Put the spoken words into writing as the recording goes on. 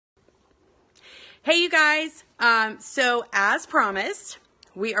Hey you guys, so as promised,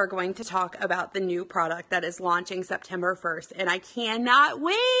 we are going to talk about the new product that is launching September 1st, and I cannot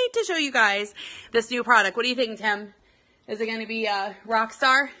wait to show you guys this new product. What do you think, Tim? Is it going to be a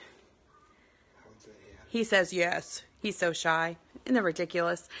Rockstar? I would say yeah. He says yes. He's so shy. Isn't that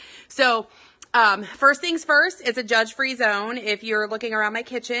ridiculous? So, first things first, it's a judge-free zone. If you're looking around my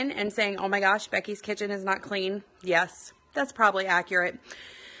kitchen and saying, oh my gosh, Becky's kitchen is not clean, yes, that's probably accurate.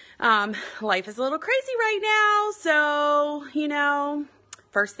 Life is a little crazy right now, so, you know,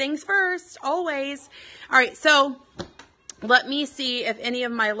 first things first, always. All right, so let me see if any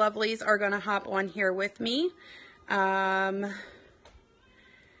of my lovelies are going to hop on here with me. I'm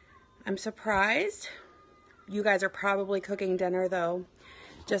surprised. You guys are probably cooking dinner, though,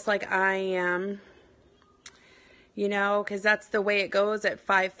 just like I am, you know, because that's the way it goes at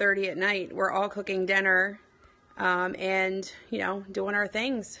 5:30 at night. We're all cooking dinner. And, you know, doing our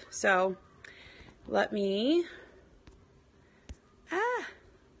things. So let me, what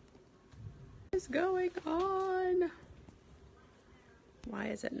is going on? Why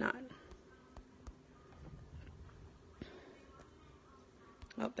is it not?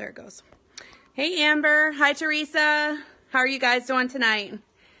 Oh, there it goes. Hey, Amber. Hi, Teresa. How are you guys doing tonight?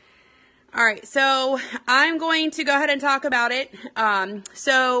 All right, so I'm going to go ahead and talk about it.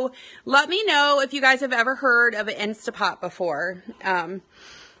 So let me know if you guys have ever heard of an Instapot before.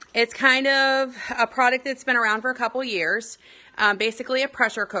 It's kind of a product that's been around for a couple years. Basically a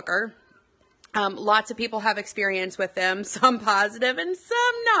pressure cooker. Lots of people have experience with them, some positive and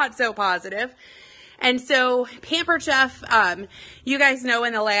some not so positive. And so Pampered Chef, you guys know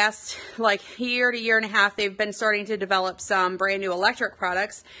in the last year to year and a half, they've been starting to develop some brand new electric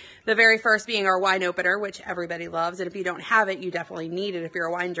products. The very first being our wine opener, which everybody loves. And if you don't have it, you definitely need it if you're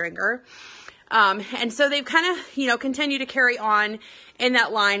a wine drinker. And so they've kind of, you know, continued to carry on in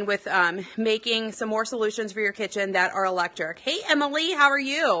that line with making some more solutions for your kitchen that are electric. Hey, Emily, how are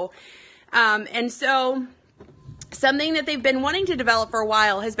you? And so something that they've been wanting to develop for a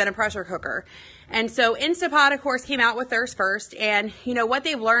while has been a pressure cooker. And so Instapot, of course, came out with theirs first. And, you know, what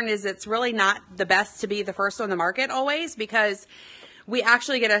they've learned is it's really not the best to be the first on the market always, because we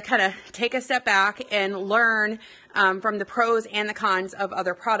actually get to kind of take a step back and learn from the pros and the cons of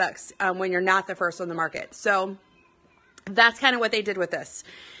other products when you're not the first on the market. So that's kind of what they did with this.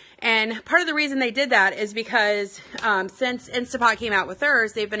 And part of the reason they did that is because since Instapot came out with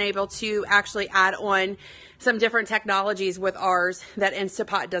theirs, they've been able to actually add on some different technologies with ours that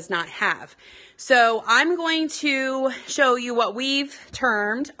Instapot does not have. So I'm going to show you what we've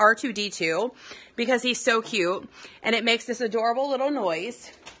termed R2D2 because he's so cute and it makes this adorable little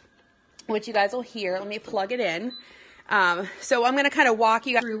noise, which you guys will hear. Let me plug it in. So I'm going to kind of walk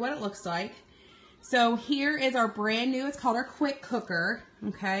you through what it looks like. So here is our brand new, it's called our quick cooker.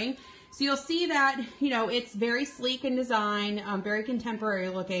 Okay. So you'll see that, you know, it's very sleek in design, very contemporary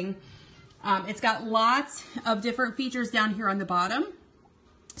looking. It's got lots of different features down here on the bottom.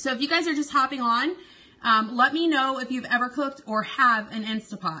 So if you guys are just hopping on, let me know if you've ever cooked or have an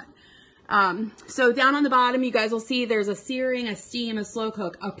Instapot. So down on the bottom, you guys will see there's a searing, a steam, a slow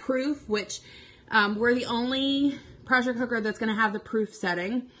cook, a proof, which we're the only pressure cooker that's going to have the proof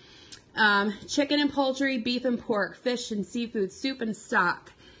setting. Chicken and poultry, beef and pork, fish and seafood, soup and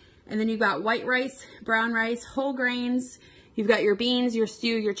stock. And then you've got white rice, brown rice, whole grains. You've got your beans, your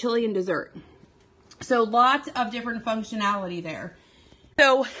stew, your chili, and dessert. So lots of different functionality there.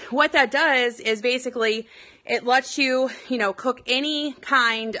 So what that does is basically it lets you, you know, cook any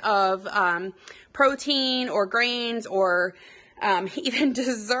kind of protein or grains or even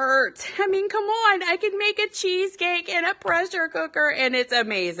dessert. I mean, come on, I can make a cheesecake in a pressure cooker and it's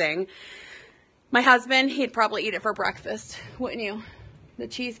amazing. My husband, he'd probably eat it for breakfast, wouldn't you? The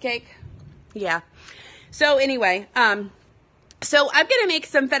cheesecake? Yeah. So anyway, so I'm going to make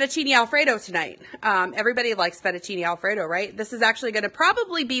some fettuccine Alfredo tonight. Everybody likes fettuccine Alfredo, right? This is actually going to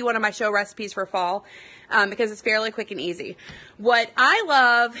probably be one of my show recipes for fall because it's fairly quick and easy. What I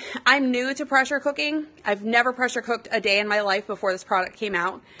love, I'm new to pressure cooking. I've never pressure cooked a day in my life before this product came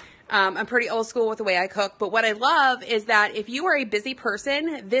out. I'm pretty old school with the way I cook, but what I love is that if you are a busy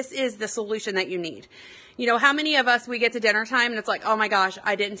person, this is the solution that you need. You know, how many of us, we get to dinner time and it's like, oh my gosh,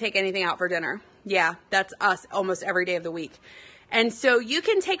 I didn't take anything out for dinner. Yeah, that's us almost every day of the week. And so you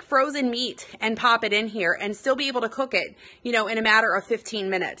can take frozen meat and pop it in here and still be able to cook it, you know, in a matter of 15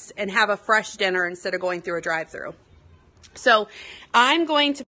 minutes and have a fresh dinner instead of going through a drive-through. So I'm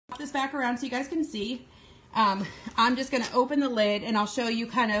going to pop this back around so you guys can see. I'm just going to open the lid and I'll show you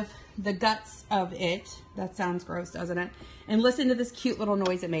kind of the guts of it. That sounds gross, doesn't it? And listen to this cute little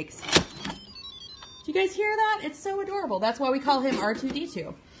noise it makes. Do you guys hear that? It's so adorable. That's why we call him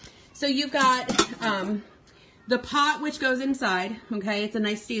R2D2. So you've got the pot which goes inside, okay? It's a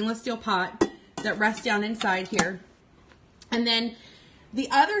nice stainless steel pot that rests down inside here. And then the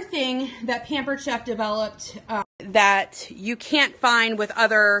other thing that Pampered Chef developed that you can't find with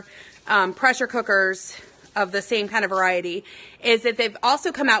other pressure cookers of the same kind of variety is that they've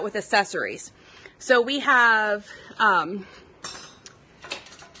also come out with accessories. So we have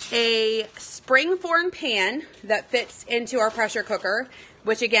a spring-form pan that fits into our pressure cooker,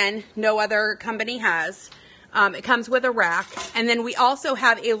 which again, no other company has. It comes with a rack. And then we also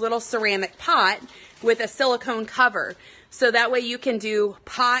have a little ceramic pot with a silicone cover. So that way you can do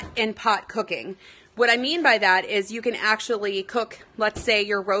pot and pot cooking. What I mean by that is you can actually cook, let's say,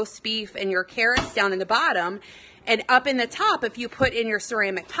 your roast beef and your carrots down in the bottom, and up in the top, if you put in your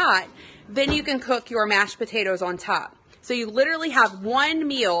ceramic pot, then you can cook your mashed potatoes on top. So you literally have one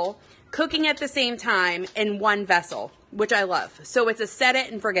meal cooking at the same time in one vessel, which I love. So it's a set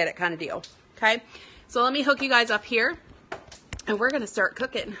it and forget it kind of deal, okay? So let me hook you guys up here, and we're gonna start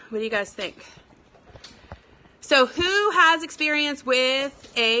cooking. What do you guys think? So who has experience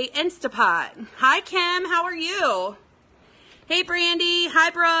with a Instapot? Hi, Kim. How are you? Hey, Brandy. Hi,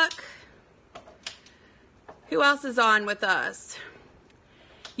 Brooke. Who else is on with us?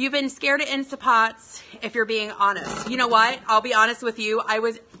 You've been scared of Instapots, if you're being honest. You know what? I'll be honest with you. I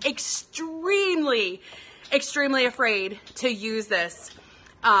was extremely afraid to use this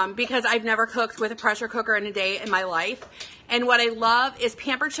because I've never cooked with a pressure cooker in a day in my life. And what I love is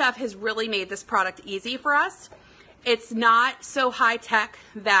Pampered Chef has really made this product easy for us. It's not so high tech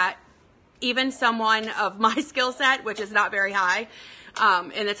that even someone of my skill set, which is not very high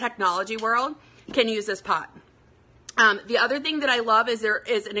in the technology world, can use this pot. The other thing that I love is there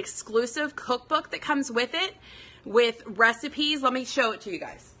is an exclusive cookbook that comes with it with recipes. Let me show it to you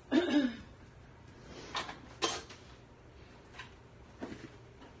guys.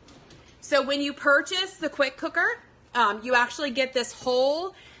 So when you purchase the quick cooker, you actually get this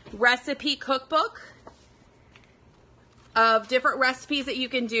whole recipe cookbook of different recipes that you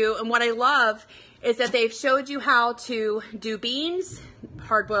can do. And what I love is that they've showed you how to do beans,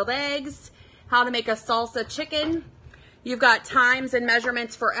 hard-boiled eggs, how to make a salsa chicken. You've got times and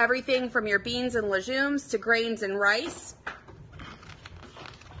measurements for everything from your beans and legumes to grains and rice.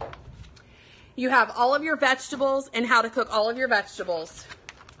 You have all of your vegetables and how to cook all of your vegetables.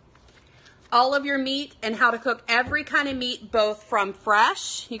 All of your meat and how to cook every kind of meat, both from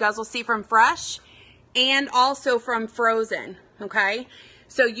fresh, you guys will see from fresh, and also from frozen, okay?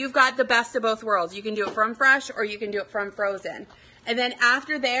 So you've got the best of both worlds. You can do it from fresh or you can do it from frozen. And then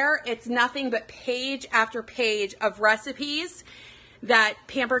after there, it's nothing but page after page of recipes that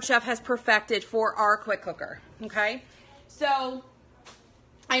Pampered Chef has perfected for our quick cooker, okay? So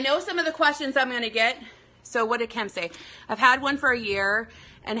I know some of the questions I'm gonna get. So what did Kim say? I've had one for a year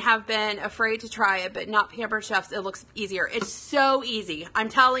and have been afraid to try it, but not Pampered Chef's. It looks easier. It's so easy. I'm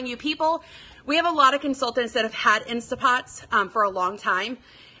telling you, people, we have a lot of consultants that have had Instapots for a long time,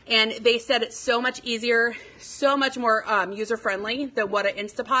 and they said it's so much easier, so much more user-friendly than what an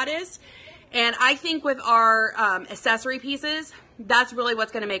Instapot is. And I think with our accessory pieces, that's really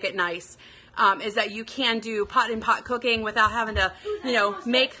what's gonna make it nice, is that you can do pot and pot cooking without having to, you know,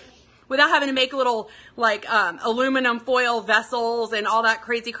 make little like aluminum foil vessels and all that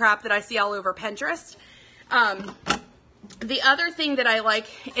crazy crap that I see all over Pinterest. The other thing that I like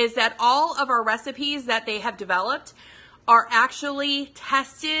is that all of our recipes that they have developed are actually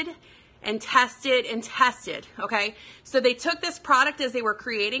tested and tested and tested, okay? So they took this product as they were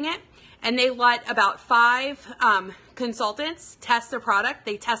creating it, and they let about 5 consultants test the product.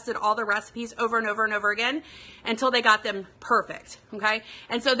 They tested all the recipes over and over and over again until they got them perfect, okay?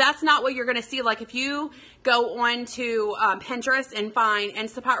 And so that's not what you're gonna see. Like if you go on to Pinterest and find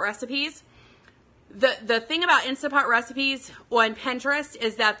Instapot recipes, the thing about Instapot recipes on Pinterest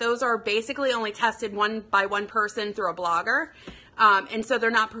is that those are basically only tested one by one person through a blogger, and so they're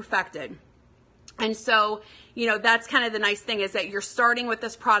not perfected. And so, you know, that's kind of the nice thing is that you're starting with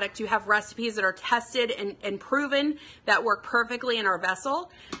this product. You have recipes that are tested and proven that work perfectly in our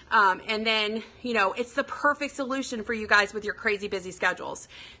vessel. And then, you know, it's the perfect solution for you guys with your crazy busy schedules.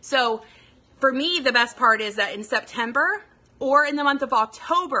 So for me, the best part is that in September or in the month of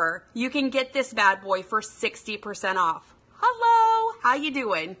October, you can get this bad boy for 60% off. Hello, how you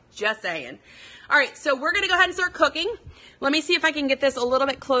doing? Just saying. All right, so we're gonna go ahead and start cooking. Let me see if I can get this a little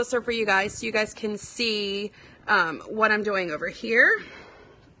bit closer for you guys so you guys can see what I'm doing over here,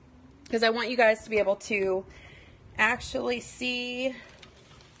 because I want you guys to be able to actually see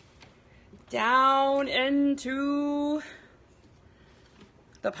down into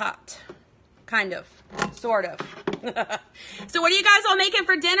the pot. kind of, sort of. So what are you guys all making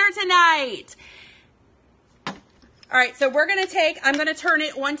for dinner tonight? All right, so we're gonna I'm gonna turn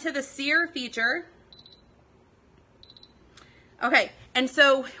it onto the sear feature. Okay, and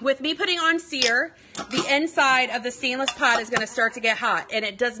so with me putting on sear, the inside of the stainless pot is gonna start to get hot, and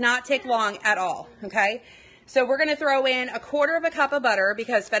it does not take long at all, okay? So we're gonna throw in 1/4 cup of butter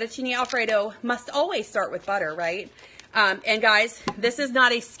because fettuccine Alfredo must always start with butter, right? And guys, this is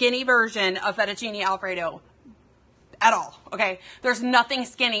not a skinny version of fettuccine Alfredo at all, okay? There's nothing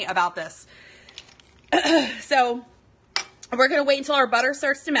skinny about this. So we're gonna wait until our butter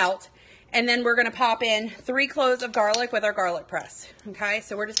starts to melt, and then we're gonna pop in 3 cloves of garlic with our garlic press, okay?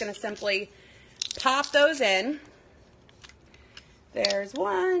 So we're just gonna simply pop those in. There's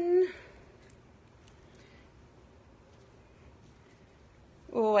 1.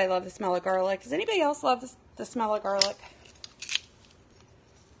 Oh, I love the smell of garlic. Does anybody else love the smell of garlic?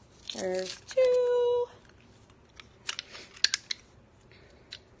 There's 2.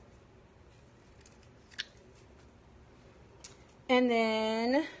 And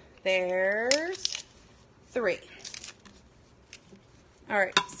then there's 3. All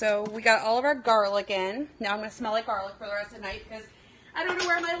right, so we got all of our garlic in. Now I'm gonna smell like garlic for the rest of the night because I don't know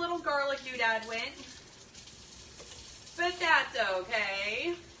where my little garlic doodad went. But that's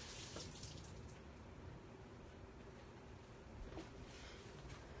okay.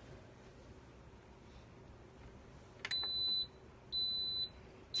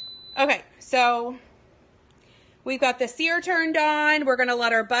 Okay, so we've got the sear turned on. We're gonna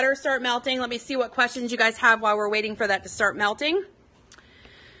let our butter start melting. Let me see what questions you guys have while we're waiting for that to start melting.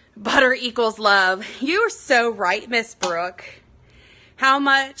 Butter equals love. You're so right, Miss Brooke. How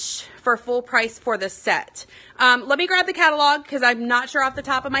much for full price for the set? Let me grab the catalog because I'm not sure off the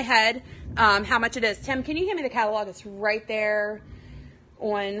top of my head how much it is. Tim, can you hand me the catalog? It's right there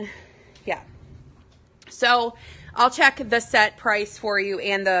on, yeah. So I'll check the set price for you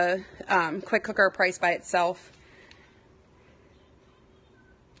and the quick cooker price by itself.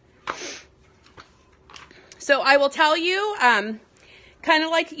 So I will tell you, kind of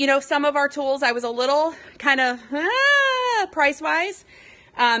like, you know, some of our tools, I was a little kind of price-wise.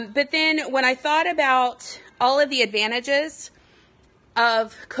 But then when I thought about all of the advantages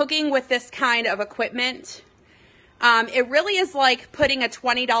of cooking with this kind of equipment, it really is like putting a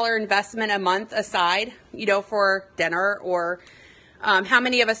 $20 investment a month aside, you know, for dinner, or how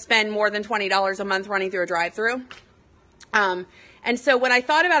many of us spend more than $20 a month running through a drive-through? And so when I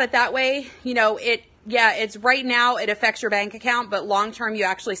thought about it that way, you know, it's right now it affects your bank account, but long-term you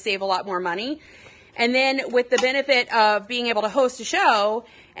actually save a lot more money. And then with the benefit of being able to host a show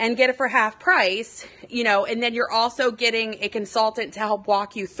and get it for half price, you know, and then you're also getting a consultant to help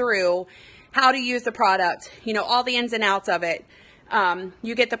walk you through how to use the product, you know, all the ins and outs of it.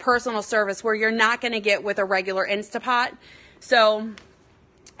 You get the personal service where you're not going to get with a regular Instapot. So,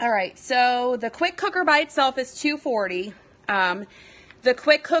 all right, so the quick cooker by itself is $240. The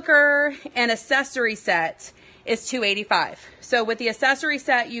quick cooker and accessory set is $285. So with the accessory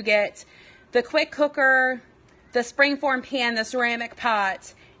set, you get the quick cooker, the springform pan, the ceramic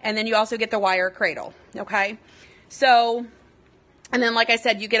pot, and then you also get the wire cradle, okay? So, and then like I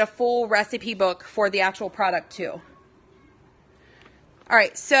said, you get a full recipe book for the actual product too. All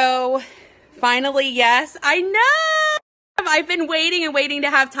right, so finally, yes, I know! I've been waiting and waiting to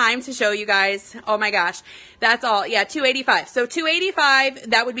have time to show you guys. Oh my gosh, that's all. Yeah, $285. So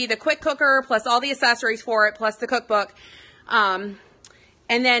 $285, that would be the quick cooker plus all the accessories for it, plus the cookbook. And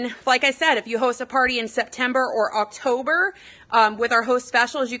then, like I said, if you host a party in September or October, with our host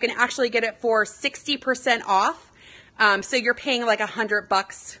specials, you can actually get it for 60% off. So you're paying like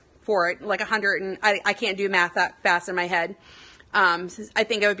 $100 for it, like 100, and I can't do math that fast in my head. I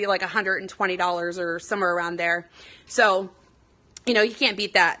think it would be like $120 or somewhere around there. So, you know, you can't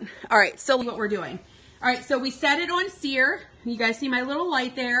beat that. All right, so what we're doing. All right, so we set it on sear. You guys see my little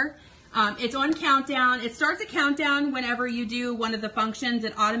light there. It's on countdown. It starts a countdown whenever you do one of the functions.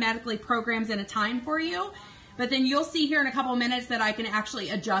 It automatically programs in a time for you. But then you'll see here in a couple of minutes that I can actually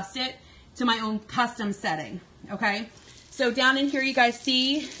adjust it to my own custom setting, okay? So down in here you guys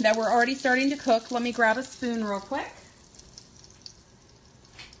see that we're already starting to cook. Let me grab a spoon real quick.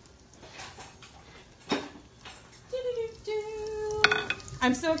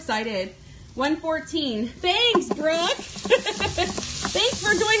 I'm so excited. 114. Thanks, Brooke. Thanks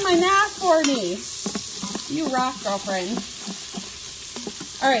for doing my math for me. You rock, girlfriend.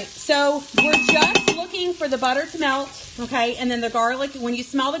 All right, so we're just looking for the butter to melt, okay? And then the garlic, when you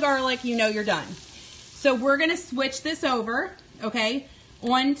smell the garlic, you know you're done. So we're gonna switch this over, okay?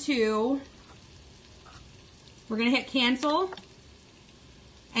 We're gonna hit cancel.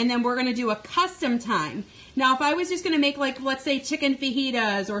 and then we're gonna do a custom time. Now, if I was just gonna make, like, let's say chicken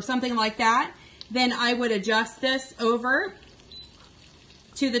fajitas or something like that, then I would adjust this over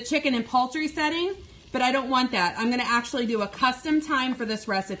to the chicken and poultry setting, but I don't want that. I'm gonna actually do a custom time for this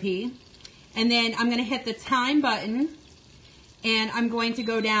recipe, and then I'm gonna hit the time button, and I'm going to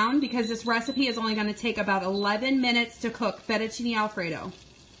go down because this recipe is only gonna take about 11 minutes to cook fettuccine Alfredo.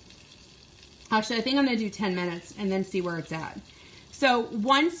 Actually, I think I'm gonna do 10 minutes and then see where it's at. So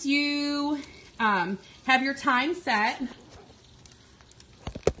once you have your time set,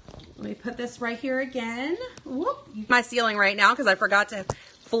 let me put this right here again. Whoop. My ceiling right now because I forgot to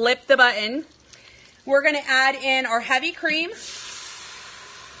flip the button. We're gonna add in our heavy cream.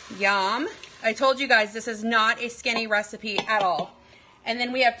 Yum. I told you guys this is not a skinny recipe at all. And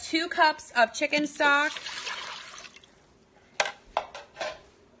then we have 2 cups of chicken stock.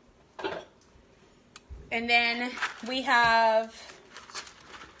 And then we have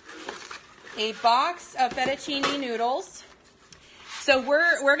a box of fettuccine noodles. So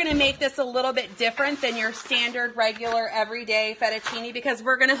we're going to make this a little bit different than your standard, regular, everyday fettuccine because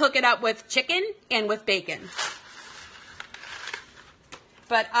we're going to hook it up with chicken and with bacon.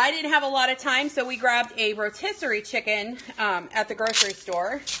 But I didn't have a lot of time, so we grabbed a rotisserie chicken at the grocery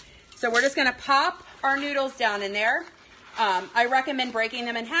store. So we're just going to pop our noodles down in there. I recommend breaking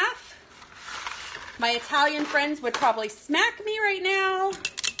them in half. My Italian friends would probably smack me right now.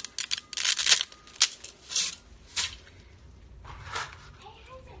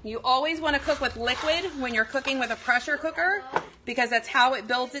 You always want to cook with liquid when you're cooking with a pressure cooker because that's how it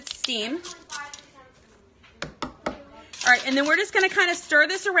builds its steam. All right, and then we're just going to kind of stir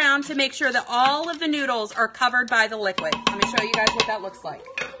this around to make sure that all of the noodles are covered by the liquid. Let me show you guys what that looks like.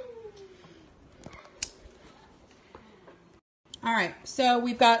 All right, so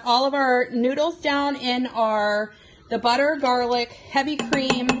we've got all of our noodles down in the butter, garlic, heavy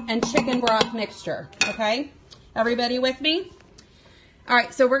cream, and chicken broth mixture, okay? Everybody with me? All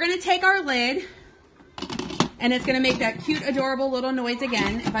right, so we're going to take our lid, and it's going to make that cute, adorable little noise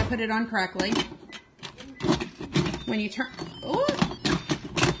again, if I put it on correctly. When you turn, oh,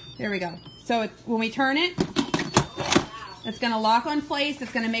 there we go. So when we turn it, it's going to lock on place.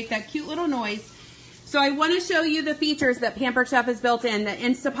 It's going to make that cute little noise. So I want to show you the features that Pampered Chef has built in that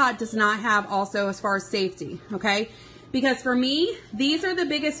Instapot does not have also as far as safety, okay? Because for me, these are the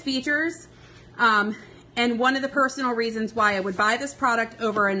biggest features and one of the personal reasons why I would buy this product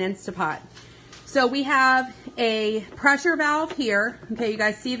over an Instapot. So we have a pressure valve here. Okay, you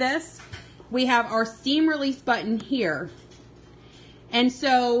guys see this? We have our steam release button here. And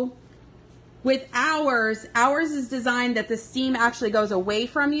so with ours is designed that the steam actually goes away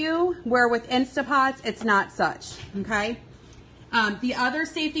from you, where with Instapots, it's not such, okay? The other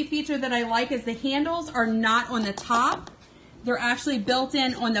safety feature that I like is the handles are not on the top. They're actually built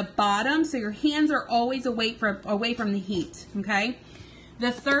in on the bottom, so your hands are always away from the heat, okay?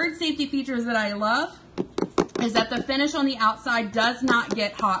 The third safety feature that I love is that the finish on the outside does not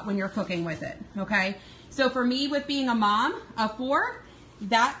get hot when you're cooking with it, okay? So for me, with being a mom of 4,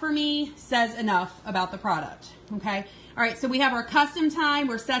 that for me says enough about the product, okay? All right, so we have our custom time.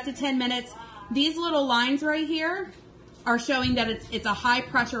 We're set to 10 minutes. These little lines right here are showing that it's a high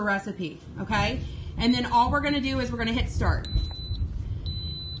pressure recipe, okay? And then all we're gonna do is we're gonna hit start.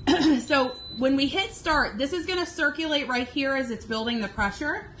 So when we hit start, this is gonna circulate right here as it's building the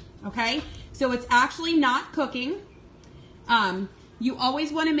pressure, okay? So it's actually not cooking. You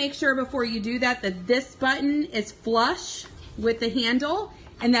always wanna make sure before you do that this button is flush with the handle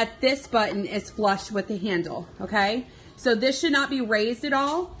and that this button is flush with the handle, okay? So this should not be raised at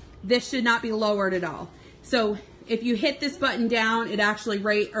all. This should not be lowered at all. So if you hit this button down, it actually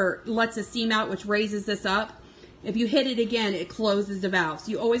lets the steam out, which raises this up. If you hit it again, it closes the valve.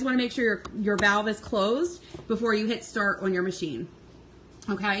 So you always want to make sure your valve is closed before you hit start on your machine.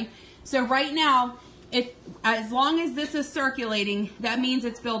 Okay? So right now, as long as this is circulating, that means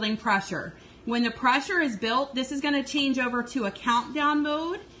it's building pressure. When the pressure is built, this is going to change over to a countdown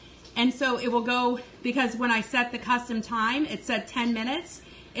mode. And so it will go, because when I set the custom time, it said 10 minutes.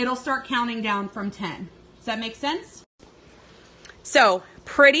 It'll start counting down from 10. Does that make sense? So,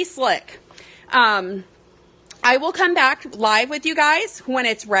 pretty slick. I will come back live with you guys when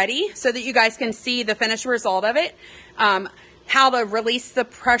it's ready so that you guys can see the finished result of it, how to release the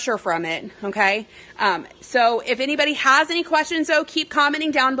pressure from it, okay? So if anybody has any questions, though, keep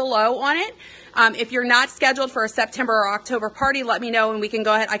commenting down below on it. If you're not scheduled for a September or October party, let me know and we can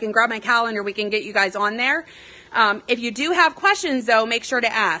go ahead. I can grab my calendar. We can get you guys on there. If you do have questions, though, make sure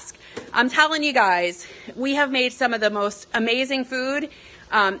to ask. I'm telling you guys, we have made some of the most amazing food.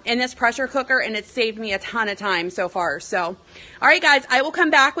 in this pressure cooker, and it's saved me a ton of time so far. So, all right, guys, I will come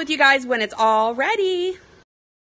back with you guys when it's all ready.